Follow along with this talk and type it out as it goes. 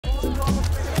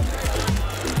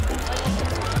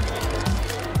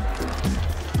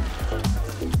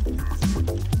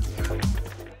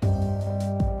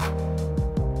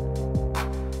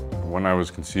When I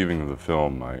was conceiving of the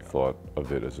film, I thought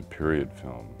of it as a period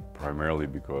film, primarily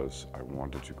because I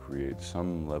wanted to create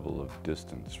some level of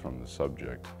distance from the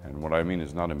subject. And what I mean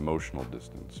is not emotional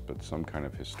distance, but some kind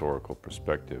of historical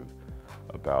perspective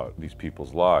about these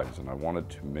people's lives. And I wanted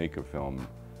to make a film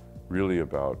really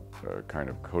about a kind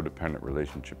of codependent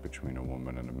relationship between a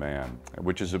woman and a man,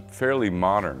 which is a fairly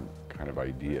modern kind of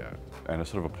idea, and to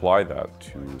sort of apply that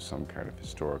to some kind of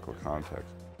historical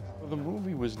context. Well, the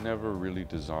movie was never really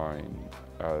designed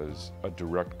as a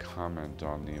direct comment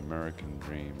on the American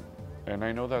dream. And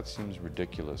I know that seems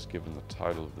ridiculous given the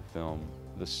title of the film.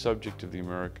 The subject of the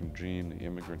American dream, the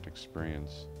immigrant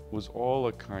experience, was all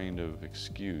a kind of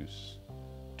excuse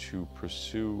to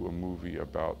pursue a movie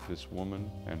about this woman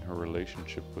and her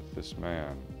relationship with this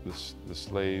man, the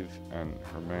slave and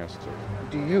her master.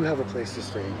 Do you have a place to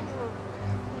stay?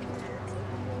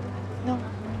 No.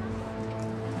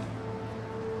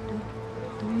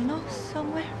 Do you know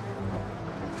somewhere?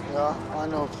 Yeah, I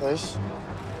know a place.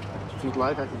 If you'd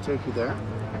like, I can take you there.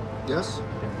 Yes?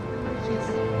 Yes.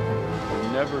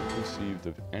 I never conceived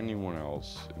of anyone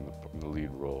else in the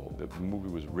lead role. The movie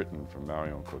was written for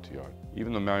Marion Cotillard.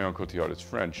 Even though Marion Cotillard is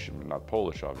French, not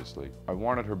Polish, obviously, I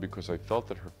wanted her because I felt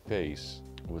that her face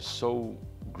was so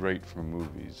great for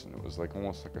movies, and it was like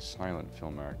almost like a silent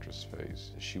film actress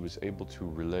face. She was able to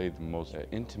relay the most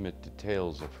intimate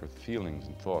details of her feelings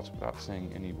and thoughts without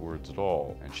saying any words at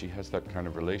all. And she has that kind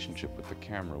of relationship with the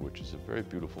camera, which is a very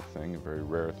beautiful thing, a very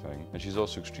rare thing. And she's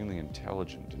also extremely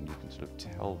intelligent, and you can sort of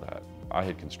tell that. I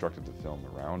had constructed the film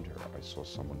around her. I saw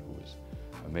someone who was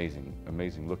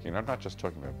amazing looking. And I'm not just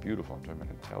talking about beautiful, I'm talking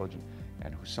about intelligent,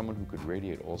 and someone who could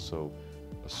radiate also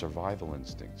a survival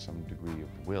instinct, some degree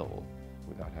of will,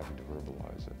 without having to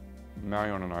verbalize it.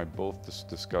 Marion and I both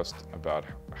discussed about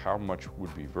how much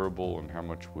would be verbal and how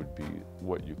much would be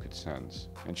what you could sense.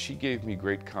 And she gave me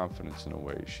great confidence in a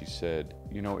way. She said,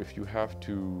 you know, if you have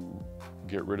to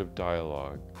get rid of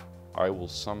dialogue, I will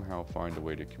somehow find a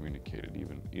way to communicate it.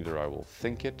 Either I will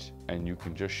think it and you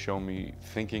can just show me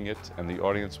thinking it and the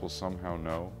audience will somehow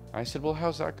know. I said, well,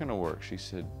 how's that gonna work? She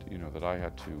said, you know, that I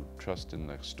had to trust in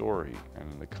the story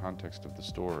and in the context of the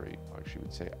story. Like she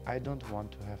would say, I don't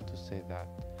want to have to say that.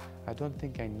 I don't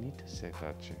think I need to say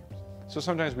that, James. So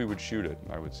sometimes we would shoot it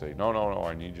and I would say, no,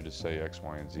 I need you to say X,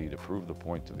 Y, and Z to prove the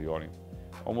point to the audience.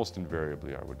 Almost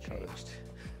invariably, I would cut it.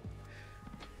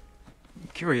 I'm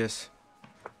curious.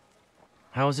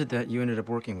 How is it that you ended up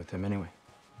working with him anyway?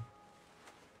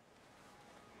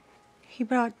 He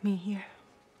brought me here.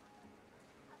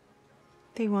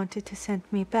 They wanted to send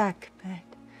me back,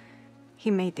 but he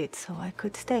made it so I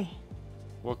could stay.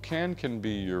 Well, can be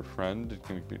your friend, it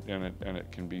can be, and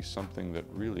it can be something that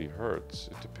really hurts.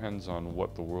 It depends on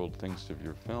what the world thinks of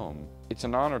your film. It's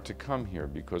an honor to come here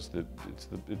because it's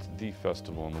the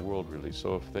festival in the world, really.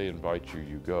 So if they invite you,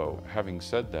 you go. Having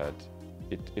said that,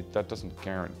 that doesn't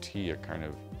guarantee a kind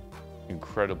of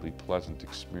incredibly pleasant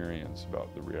experience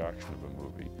about the reaction of a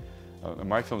movie. And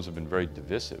my films have been very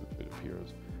divisive, it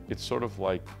appears. It's sort of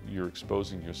like you're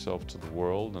exposing yourself to the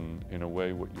world, and in a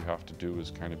way what you have to do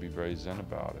is kind of be very zen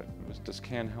about it. This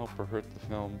can help or hurt the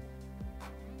film.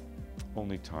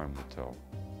 Only time will tell.